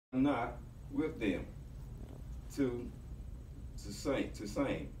not with them to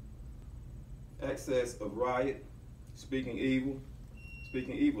same excess of riot, speaking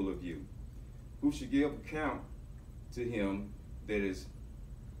evil of you, who should give account to him that is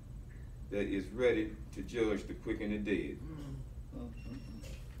ready to judge the quick and the dead.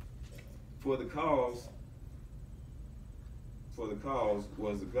 For the cause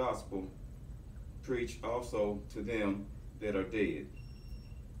was the gospel preached also to them that are dead,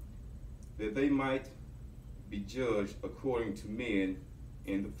 that they might be judged according to men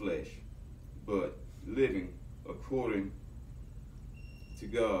in the flesh, but living according to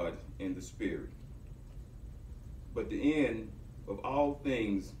God in the Spirit. But the end of all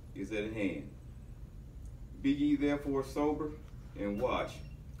things is at hand. Be ye therefore sober, and watch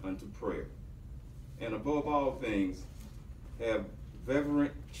unto prayer. And above all things, have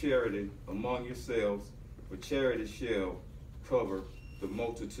fervent charity among yourselves, for charity shall cover the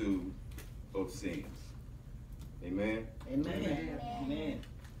multitude of sins. Amen? Amen. Amen.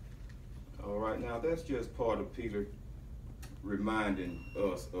 All right, now that's just part of Peter reminding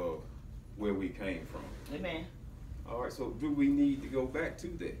us of where we came from. Amen. All right, so do we need to go back to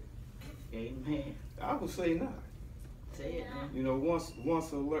that? Amen. I would say not. Say it, man. You know,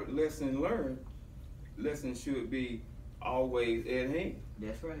 once a lesson learned, lesson should be always at hand.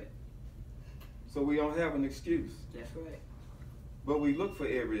 That's right. So we don't have an excuse. That's right. But we look for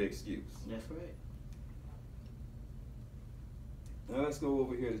every excuse. That's right. Now let's go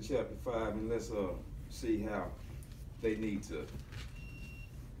over here to chapter 5 and let's see how they need to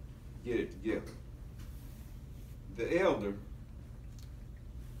get it together. The elder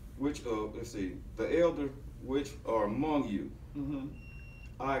which are among you,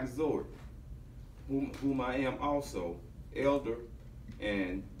 I exhort, whom I am also elder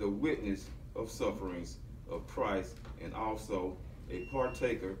and the witness of sufferings of Christ, and also a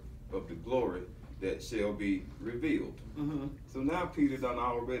partaker of the glory that shall be revealed. So now Peter done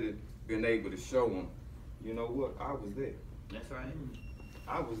already been able to show them, you know what, I was there. That's right.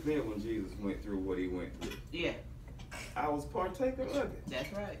 I was there when Jesus went through what he went through. Yeah. I was partaker of it.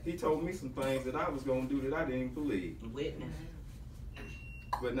 That's right. He told me some things that I was going to do that I didn't even believe. Witness.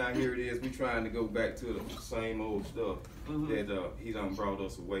 But now here it is, we trying to go back to the same old stuff that he done brought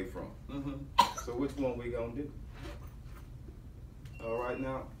us away from. So which one we going to do? All right,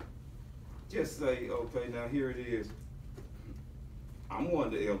 now, just say, okay, now here it is. I'm one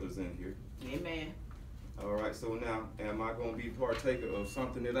of the elders in here. Amen. All right, so now, am I going to be partaker of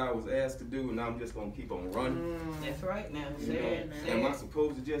something that I was asked to do, and I'm just going to keep on running? That's right now. You know, am I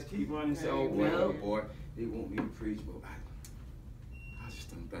supposed to just keep running and say, oh, well, boy, they want me to preach, but I just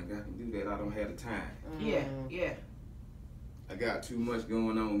don't think I can do that. I don't have the time. Yeah, yeah. I got too much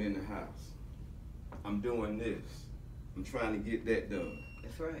going on in the house. I'm doing this. I'm trying to get that done.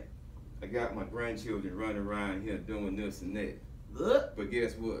 That's right. I got my grandchildren running around here doing this and that. Good. But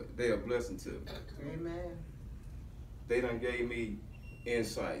guess what? They're a blessing to me. Amen. They done gave me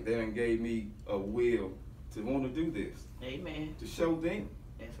insight. They done gave me a will to want to do this. Amen. To show them.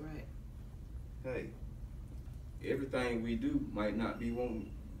 That's right. Hey, everything we do might not be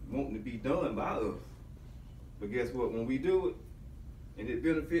wanting to be done by us. But guess what? When we do it and it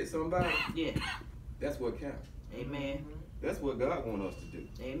benefits somebody, yeah, that's what counts. Amen. That's what God wants us to do.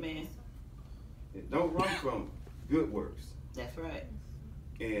 Amen. And don't run from good works. That's right.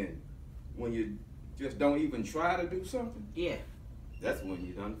 And when you just don't even try to do something, yeah, that's when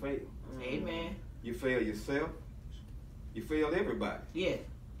you done fail. Amen. You fail yourself. You fail everybody. Yeah.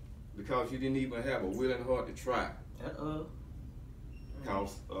 Because you didn't even have a willing heart to try.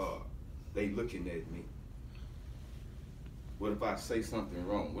 Because they looking at me. What if I say something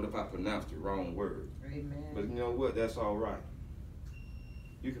wrong? What if I pronounce the wrong word? Amen. But you know what? That's all right.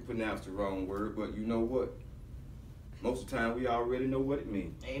 You can pronounce the wrong word, but you know what? Most of the time, we already know what it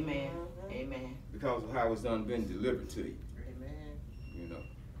means. Amen. Amen. Because of how it's done been delivered to you. Amen. You know.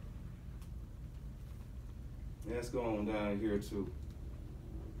 Let's go on down here to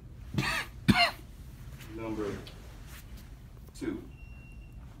number 2,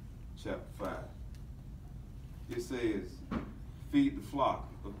 chapter 5. It says, feed the flock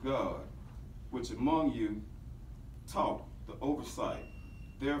of God, which among you taught the oversight,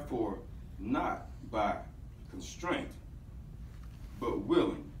 therefore not by constraint, but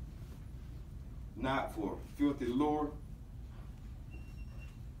willing, not for filthy lore,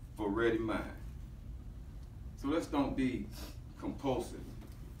 for ready mind. So let's don't be compulsive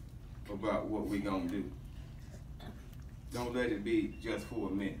about what we're going to do. Don't let it be just for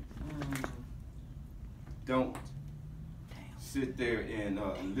a minute. Don't sit there and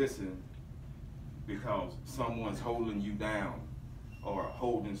listen because someone's holding you down are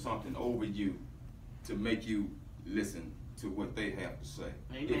holding something over you to make you listen to what they have to say.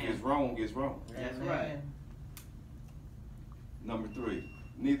 Amen. If it's wrong, it's wrong. That's right. Number 3,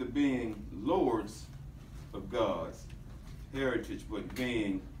 neither being lords of God's heritage, but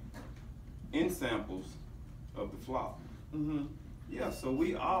being ensamples of the flock. Mm-hmm. Yeah, so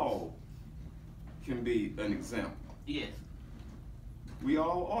we all can be an example. Yes. We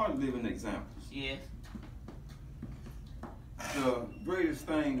all are living examples. Yes. The greatest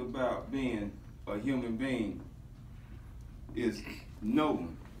thing about being a human being is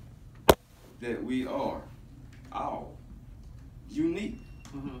knowing that we are all unique.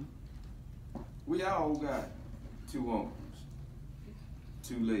 Mm-hmm. We all got 2 arms,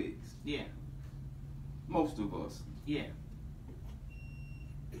 2 legs. Yeah. Most of us. Yeah.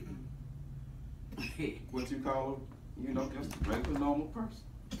 What you call them, you know, just a regular normal person.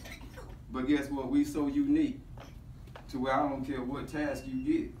 But guess what? We so unique to where I don't care what task you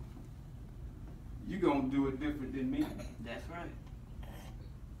get, you gonna do it different than me. That's right.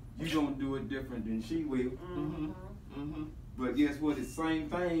 You gonna do it different than she will. Mm-hmm. Mm-hmm. But guess what? The same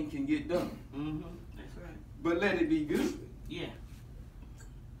thing can get done. Mm-hmm. That's right. But let it be good. Yeah.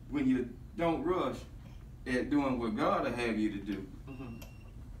 When you don't rush at doing what God will have you to do, Mm-hmm.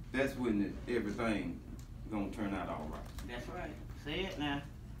 that's when everything gonna turn out all right. That's right. Say it now.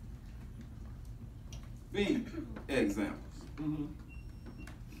 Be examples. Mm-hmm.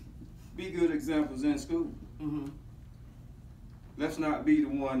 Be good examples in school. Mm-hmm. Let's not be the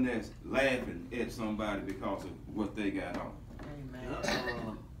one that's laughing at somebody because of what they got on.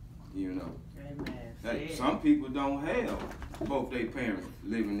 Amen. You know. Amen. That some people don't have both their parents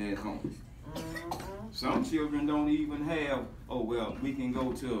living at home. Mm-hmm. Some children don't even have, oh well, we can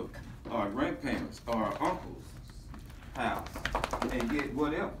go to our grandparents or our uncle's house and get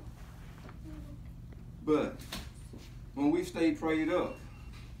whatever. But when we stay prayed up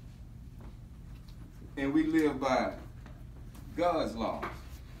and we live by God's laws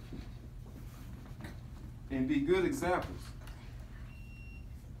and be good examples,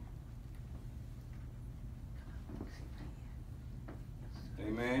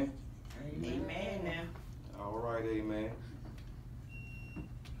 amen. Amen now. All right, amen.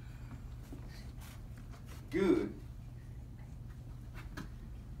 Good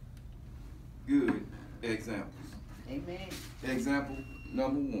examples. Amen. Example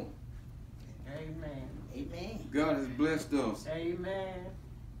number 1. Amen. Amen. God has blessed us Amen.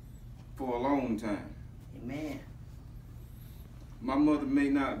 for a long time. Amen. My mother may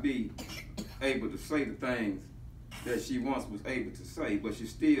not be able to say the things that she once was able to say, but she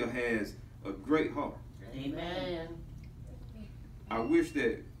still has a great heart. Amen. I wish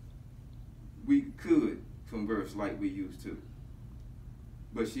that we could converse like we used to.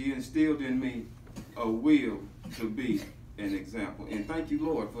 But she instilled in me a will to be an example. And thank you,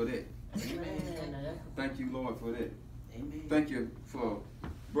 Lord, for that. Amen. Thank you, Lord, for that. Amen. Thank you for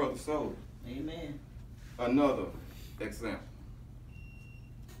Brother Sullivan. Amen. Another example.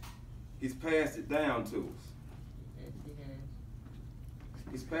 He's passed it down to us. Yes, he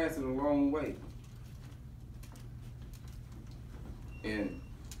has. He's passed it a long way. And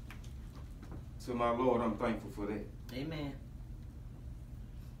to my Lord, I'm thankful for that. Amen.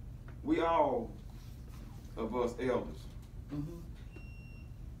 We all of us elders, Mm-hmm.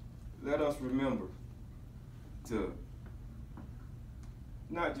 let us remember to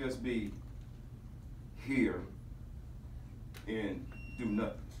not just be here and do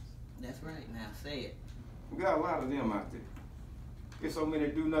nothing. That's right. Now say it. We got a lot of them out there. There's so many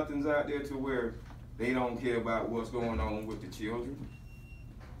do-nothings out there to where they don't care about what's going on with the children.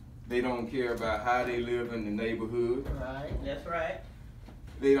 They don't care about how they live in the neighborhood. Right. That's right.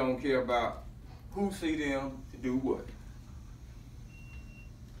 They don't care about who see them to do what.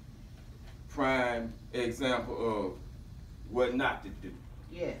 Prime example of what not to do.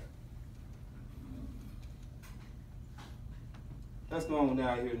 Yeah. Let's go on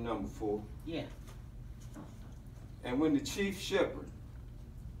down here to number 4. Yeah. And when the chief shepherd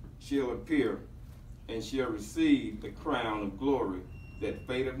shall appear, and shall receive the crown of glory that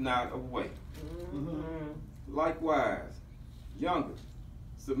fadeth not away. Mm-hmm. Likewise, younger,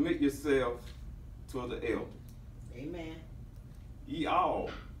 submit yourselves to the elder. Amen. Ye all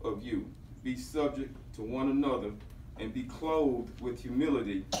of you be subject to one another, and be clothed with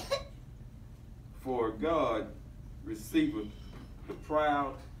humility, for God receiveth the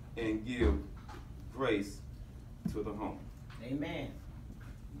proud, and give grace to the humble. Amen.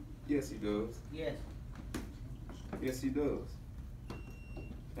 Yes, he does. Yes. Yes, he does.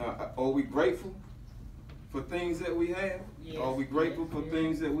 Now, are we grateful for things that we have? Yes, Are we grateful yes, for yes.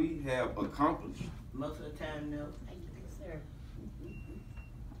 things that we have accomplished? Most of the time, no. Yes, sir.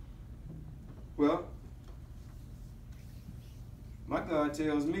 Well, my God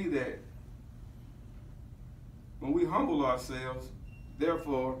tells me that when we humble ourselves,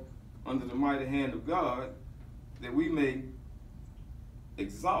 therefore, under the mighty hand of God, that we may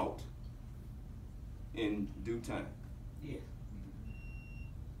exalt in due time. Yes.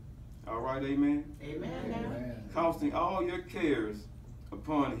 All right, amen? Amen. Amen. Casting all your cares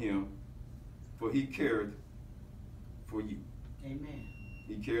upon him, for he careth for you. Amen.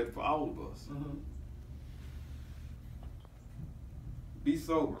 He careth for all of us. Mm-hmm. Be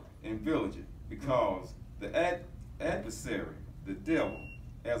sober and vigilant, because the adversary, the devil,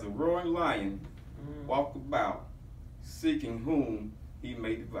 as a roaring lion, walk about, seeking whom he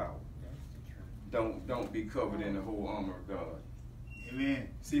may devour. That's the truth. Don't be covered in the whole armor of God. Amen.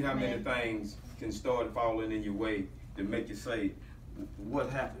 See how many things can start falling in your way to make you say, what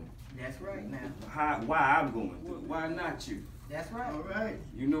happened? That's right now. Why I'm going through? Why not you? That's right. All right.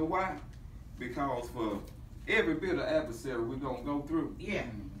 You know why? Because for every bit of adversary we're going to go through, Yeah.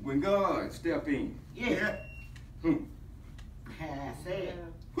 when God step in, Yeah. hmm, I said.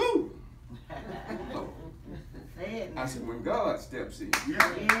 whoo, Say it. I said, when God steps in,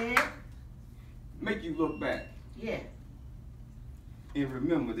 Yeah. make you look back Yeah. and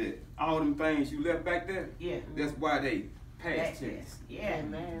remember that all them things you left back there, Yeah. that's why they past That's tense. it. Yeah,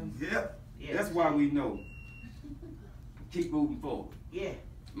 man. Yep. Yeah. That's why we know. Keep moving forward. Yeah.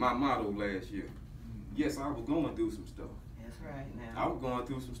 My motto last year. Yes, I was going through some stuff. That's right I now. was going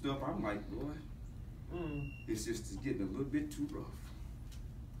through some stuff. I'm like, boy, it's just getting a little bit too rough.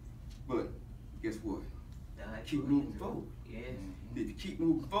 But guess what? God, Keep you moving do. forward. Yes. If you keep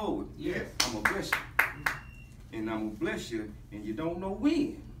moving forward, Yes. I'm going to bless you. And I'm going to bless you, and you don't know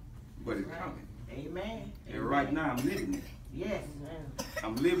when, but it's Right. coming. Amen. And right now, I'm living it. Yes.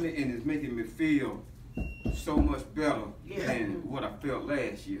 I'm living it, and it's making me feel so much better Yeah. than what I felt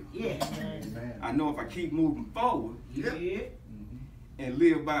last year. Yes. Amen. I know if I keep moving forward Yeah. and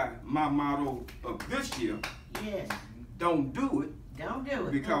live by my motto of this year, Yes. don't do it, Don't do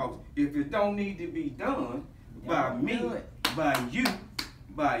it. because if it don't need to be done by Don't me, do it. by you,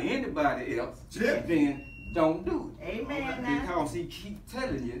 by anybody else, Yeah. then don't do it. Amen. Now. Because he keep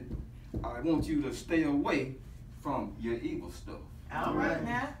telling you, I want you to stay away from your evil stuff. All right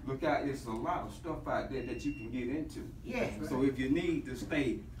now. Look out, there's a lot of stuff out there that you can get into. Yes. So if you need to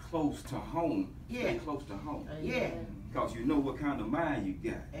stay close to home, stay Yeah. close to home. Yeah. Because you know what kind of mind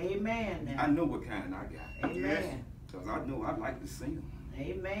you got. Amen. Now. I know what kind I got. Amen. Because I know I like to sing them.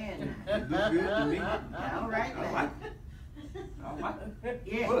 Amen. It look good to me. All right I now. like it. I like it.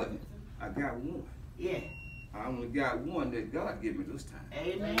 Yeah. But I got one. Yeah. I only got one that God gave me this time.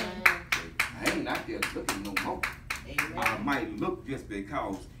 Amen. I ain't out there looking no more. I Amen. might look just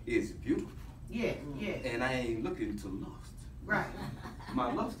because it's beautiful. Yes. Yes. And I ain't looking to lust. Right.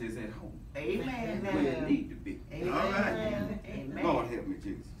 My lust is at home, Amen. where it Now. need to be. Amen. All right. Amen. Lord help me,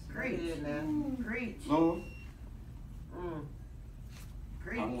 Jesus. Preach. Preach. Lord,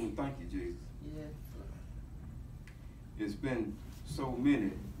 Preach. I want to thank you, Jesus. Yes. It's been so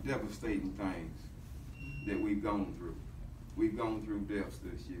many devastating things that we've gone through. We've gone through deaths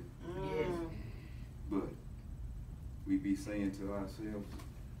this year. Yes. But we be saying to ourselves,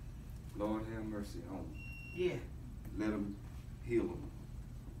 Lord have mercy on them. Yeah. Let them heal them.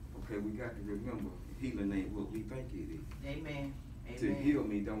 Okay, we got to remember, healing ain't what we think it is. Amen. To Amen. heal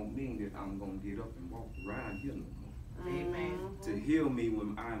me don't mean that I'm going to get up and walk around here no more. Amen. To heal me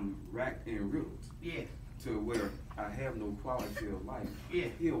when I'm racked and riddled, Yeah. to where I have no quality of life. Yeah.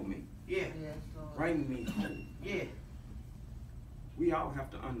 Heal me. Yeah. Bring me home. Yeah. We all have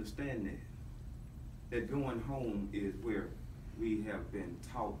to understand that going home is where we have been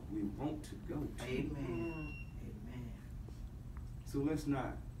taught we want to go to. Amen. Amen. So let's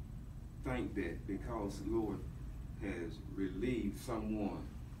not think that because the Lord has relieved someone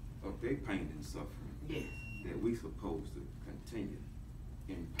of their pain and suffering, Yes. that we supposed to continue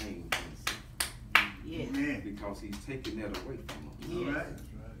in pain and suffering. Yes. Amen. Because he's taking that away from us. Yes. All right.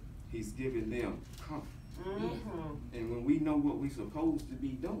 He's giving them comfort. Mm-hmm. And when we know what we're supposed to be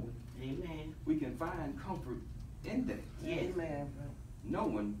doing, Amen. we can find comfort in that, Yes.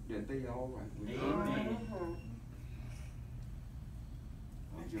 knowing that they are all right. We're all right. Amen.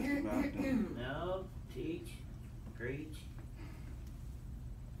 I'm just about done. No. Teach. Preach.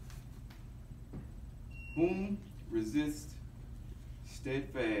 Whom resist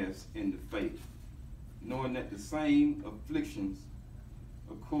steadfast in the faith, knowing that the same afflictions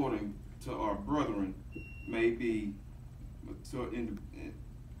according to our brethren may be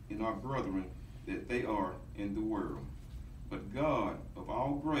in our brethren that they are in the world. But God of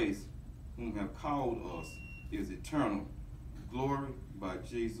all grace, whom have called us, is eternal glory by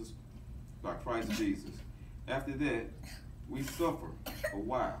Jesus by Christ Jesus. After that, we suffer a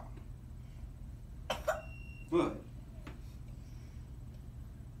while. But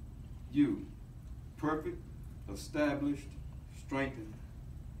you, perfect, established, strengthened,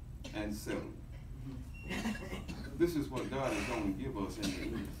 and settled. This is what God is going to give us in the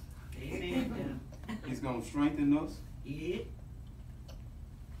end. Amen. He's going to strengthen us. Yeah.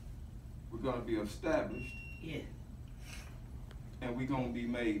 We're going to be established. Yeah. And we're going to be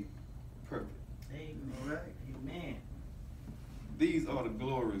made perfect. Amen. All right. Amen. These are the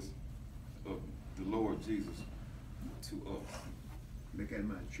glories of the Lord Jesus to us. Look at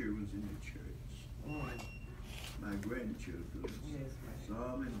my children in the church. My grandchildren. Yes,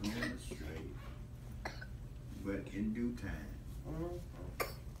 Some is going astray. But in due time,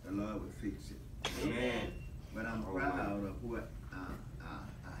 the Lord will fix it. Amen. But I'm proud of what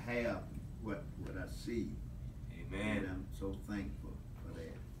I have, what I see. Amen. And I'm so thankful for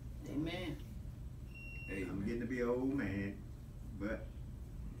that. Amen. I'm getting to be an old man, but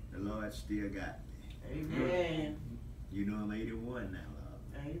the Lord still got me. Amen. You know I'm 81 now, Lord.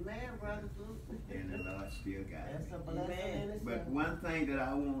 Amen, brother. And the Lord still got me. That's a blessing. But one thing that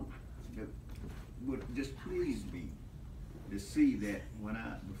I want that would just please me to see that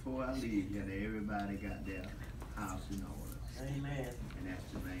before I leave, that everybody got their house in order. Amen. And that's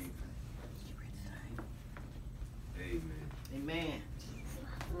the main thing. Amen. Amen.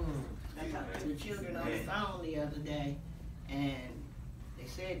 I talked to the children on the phone the other day, and they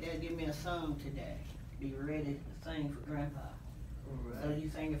said they'll give me a song today. Be ready to sing for Grandpa. So you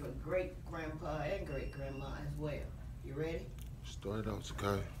singing for great grandpa and great grandma as well. You ready? Start out,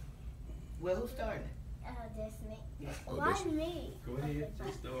 Sakai. Well, who's starting? That's me. Yeah. Why me? Go ahead,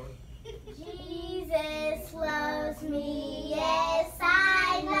 just start. Jesus loves me, yes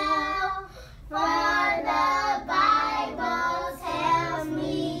I know, for the Bible tells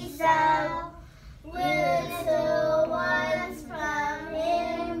me so. Little ones from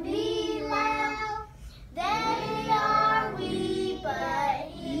him below, they are weak, but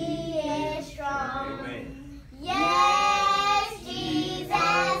he is strong. Amen. Yes,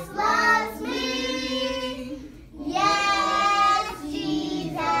 Jesus loves me. Yes,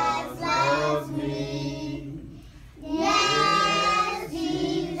 Jesus loves me. Yes,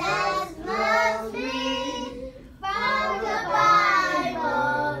 Jesus loves me. For the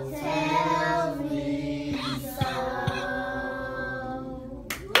Bible tells me so.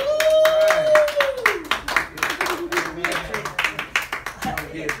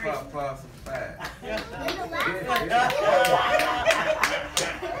 Get Pop some five.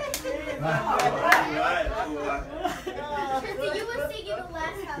 You were singing the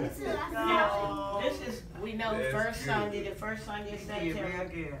last time too. This is, we know, That's first good. Sunday, the first Sunday of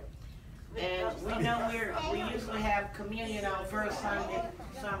September. And we know we usually have communion on first Sunday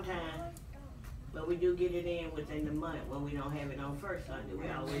sometime. But we do get it in within the month when we don't have it on first Sunday. We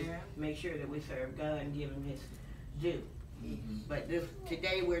always make sure that we serve God and give him his due. But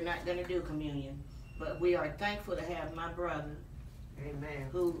today we're not going to do communion. But we are thankful to have my brother,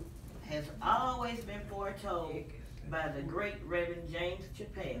 who has always been foretold by the great Reverend James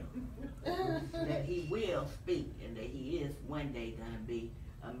Chappelle that he will speak and that he is one day going to be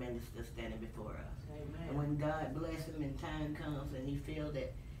a minister standing before us. And when God bless him and time comes and he feels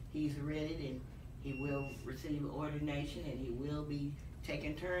that he's ready and he will receive ordination and he will be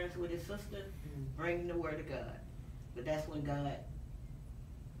taking turns with his sister, bringing the word of God. But that's when God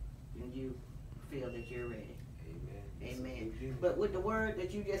and you feel that you're ready. Amen. Amen. But with the word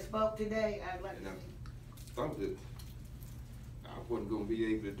that you just spoke today, I'd like And to... I thought that I wasn't going to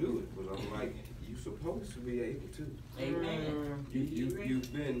be able to do it, but I'm like, you supposed to be able to. Amen.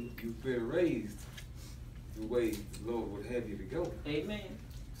 You've been raised the way the Lord would have you to go. Amen.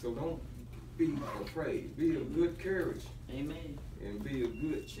 So don't be afraid. Be of good courage. Amen. And be of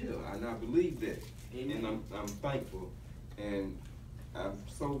good cheer. And I believe that. Amen. And I'm thankful. And I'm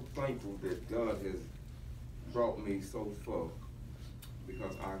so thankful that God has brought me so far.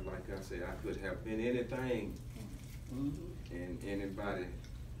 Because like I said, I could have been anything and anybody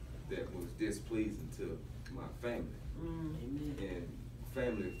that was displeasing to my family. Amen. And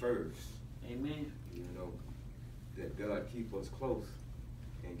family first. Amen. You know, that God keep us close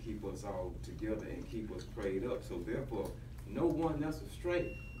and keep us all together and keep us prayed up. So therefore, no one that's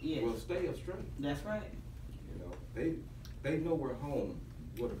astray will stay astray. That's right. You know, they know where home,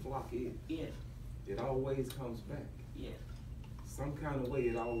 where the flock is. Yes. It always comes back. Yes. Some kind of way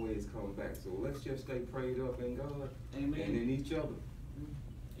it always comes back. So let's just stay prayed up in God Amen. and in each other.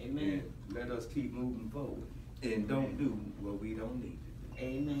 Amen. And let us keep moving forward and don't do what we don't need to do.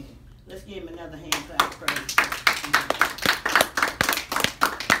 Amen. Let's give him another hand clap of praise.